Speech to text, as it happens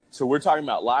So we're talking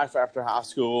about life after high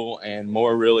school and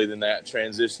more really than that,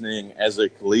 transitioning as a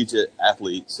collegiate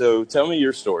athlete. So tell me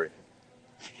your story.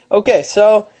 Okay,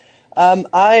 so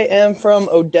I am from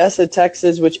Odessa,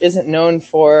 Texas, which isn't known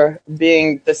for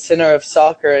being the center of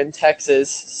soccer in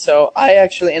Texas. So I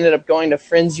actually ended up going to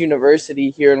Friends University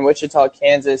here in Wichita,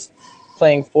 Kansas,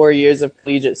 playing 4 years of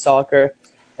collegiate soccer.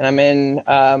 And I'm in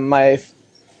my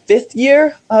fifth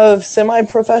year of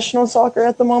semi-professional soccer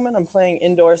at the moment. I'm playing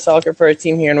indoor soccer for a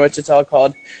team here in Wichita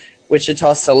called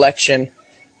Wichita Selection.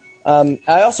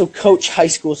 I also coach high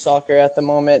school soccer at the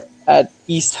moment at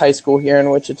East High School here in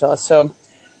Wichita. So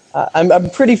I'm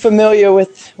pretty familiar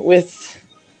with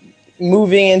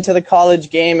moving into the college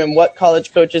game and what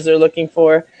college coaches are looking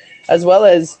for, as well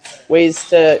as ways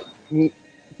to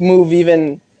move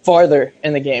even farther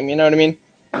in the game. You know what I mean?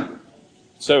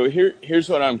 So here's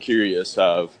what I'm curious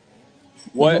of.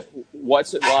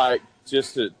 What's it like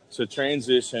just to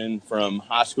transition from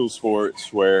high school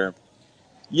sports where,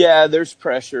 yeah, there's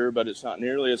pressure, but it's not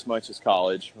nearly as much as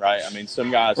college, right? I mean, some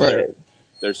guys, Right.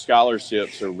 their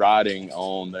scholarships are riding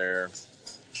on their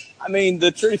 – I mean,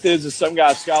 the truth is some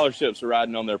guys' scholarships are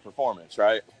riding on their performance,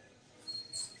 right?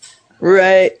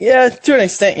 Right. Yeah, to an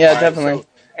extent. Yeah, All right, definitely. so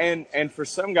and for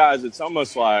some guys, it's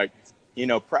almost like,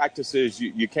 practices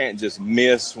you can't just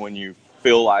miss when you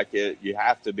feel like it. You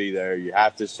have to be there. You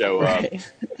have to show up,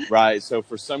 Right. right? So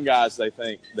for some guys, they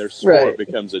think their sport Right.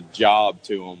 becomes a job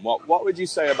to them. What would you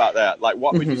say about that? Like,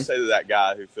 what would you Mhm. say to that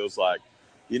guy who feels like,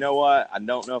 you know what, I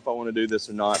don't know if I want to do this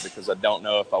or not because I don't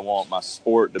know if I want my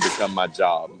sport to become my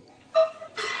job?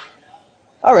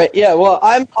 All right. Yeah. Well,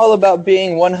 I'm all about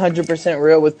being 100%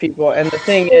 real with people. And the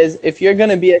thing is, if you're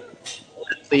going to be an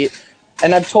athlete,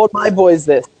 and I've told my boys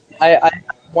this, I have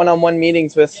one-on-one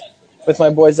meetings with my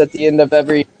boys at the end of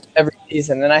every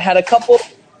season, and I had a couple,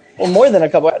 well, more than a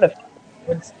couple. I had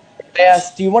they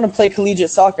asked, "Do you want to play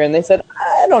collegiate soccer?" And they said,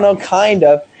 "I don't know, kind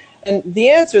of." And the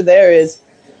answer there is,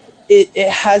 it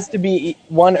has to be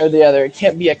one or the other. It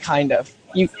can't be a kind of.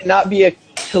 You cannot be a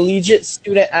collegiate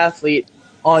student athlete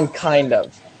on kind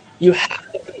of. You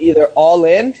have to be either all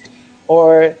in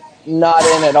or not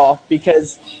in at all,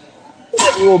 because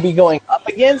that you will be going up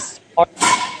against are,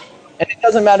 and it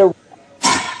doesn't matter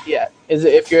yet. Is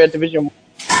it if you're at Division 1,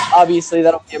 obviously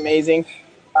that'll be amazing.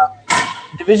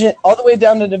 Division all the way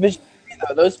down to Division 3,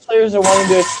 though, those players are wanting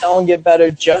to excel and get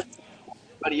better just like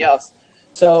everybody else.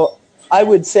 So I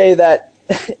would say that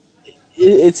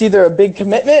it's either a big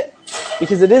commitment,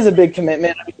 because it is a big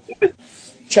commitment. I mean, we would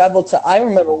travel to. I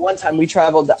remember one time we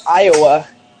traveled to Iowa,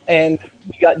 and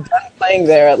we got done playing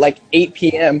there at like 8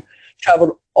 p.m.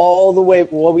 Traveled all the way.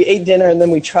 Well, we ate dinner and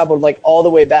then we traveled like all the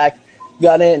way back.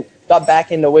 Got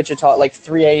back into Wichita at like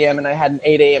 3 a.m. and I had an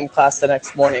 8 a.m. class the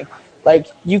next morning. Like,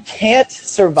 you can't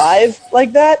survive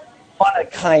like that on a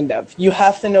kind of. You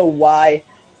have to know why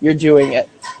you're doing it,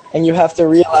 and you have to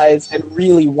realize and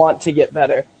really want to get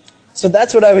better. So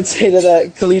that's what I would say to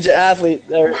the collegiate athlete,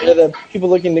 or the people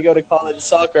looking to go to college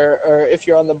soccer, or if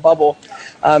you're on the bubble,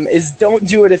 is don't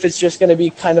do it if it's just going to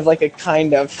be kind of like a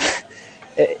kind of.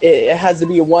 It has to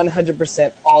be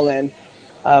 100% all in,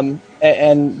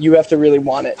 and you have to really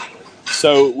want it.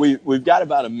 So we've got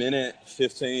about a minute,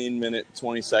 15 minute,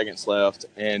 20 seconds left,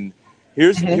 and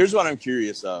here's what I'm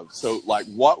curious of. So, like,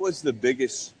 what was the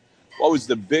biggest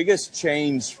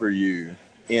change for you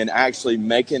in actually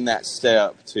making that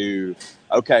step to,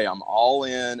 okay, I'm all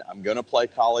in, I'm going to play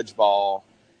college ball?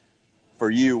 For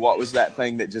you, what was that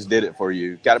thing that just did it for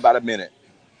you? Got about a minute.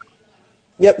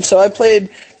 Yep. So I played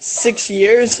 6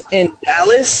 years in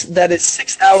Dallas. That is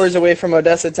 6 hours away from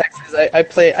Odessa, Texas.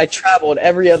 I traveled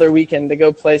every other weekend to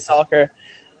go play soccer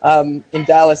in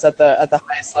Dallas at the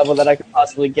highest level that I could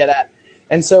possibly get at.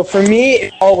 And so for me,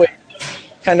 it's always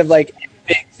kind of like a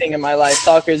big thing in my life.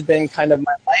 Soccer has been kind of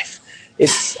my life.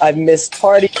 I've missed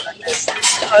parties, I've missed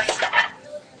tons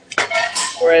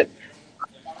for it,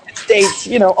 dates,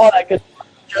 all that good stuff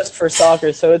just for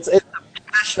soccer. So it's a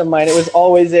passion of mine. It was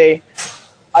always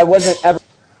I wasn't ever.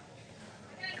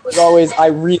 It was always, I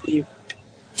really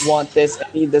want this.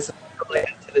 I need this to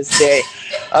this day.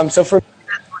 So for me,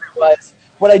 that's what it was.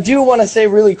 What I do want to say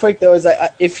really quick, though, is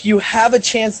if you have a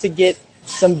chance to get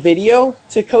some video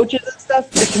to coaches and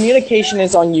stuff, the communication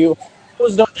is on you.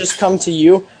 Schools don't just come to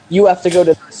you. You have to go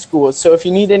to the schools. So if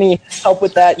you need any help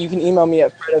with that, you can email me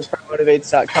at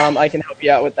fred@fredmotivates.com. I can help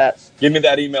you out with that. Give me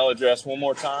that email address one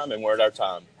more time, and we're at our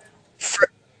time.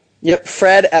 Yep,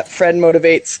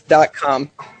 fred@fredmotivates.com.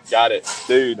 Got it.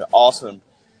 Dude, awesome.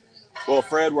 Well,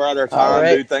 Fred, we're at our time.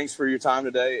 Right. Dude, thanks for your time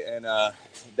today. And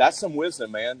that's some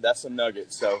wisdom, man. That's some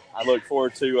nuggets. So I look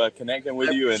forward to connecting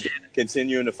with you and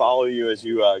continuing to follow you as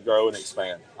you grow and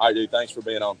expand. All right, dude, thanks for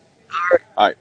being on. All right.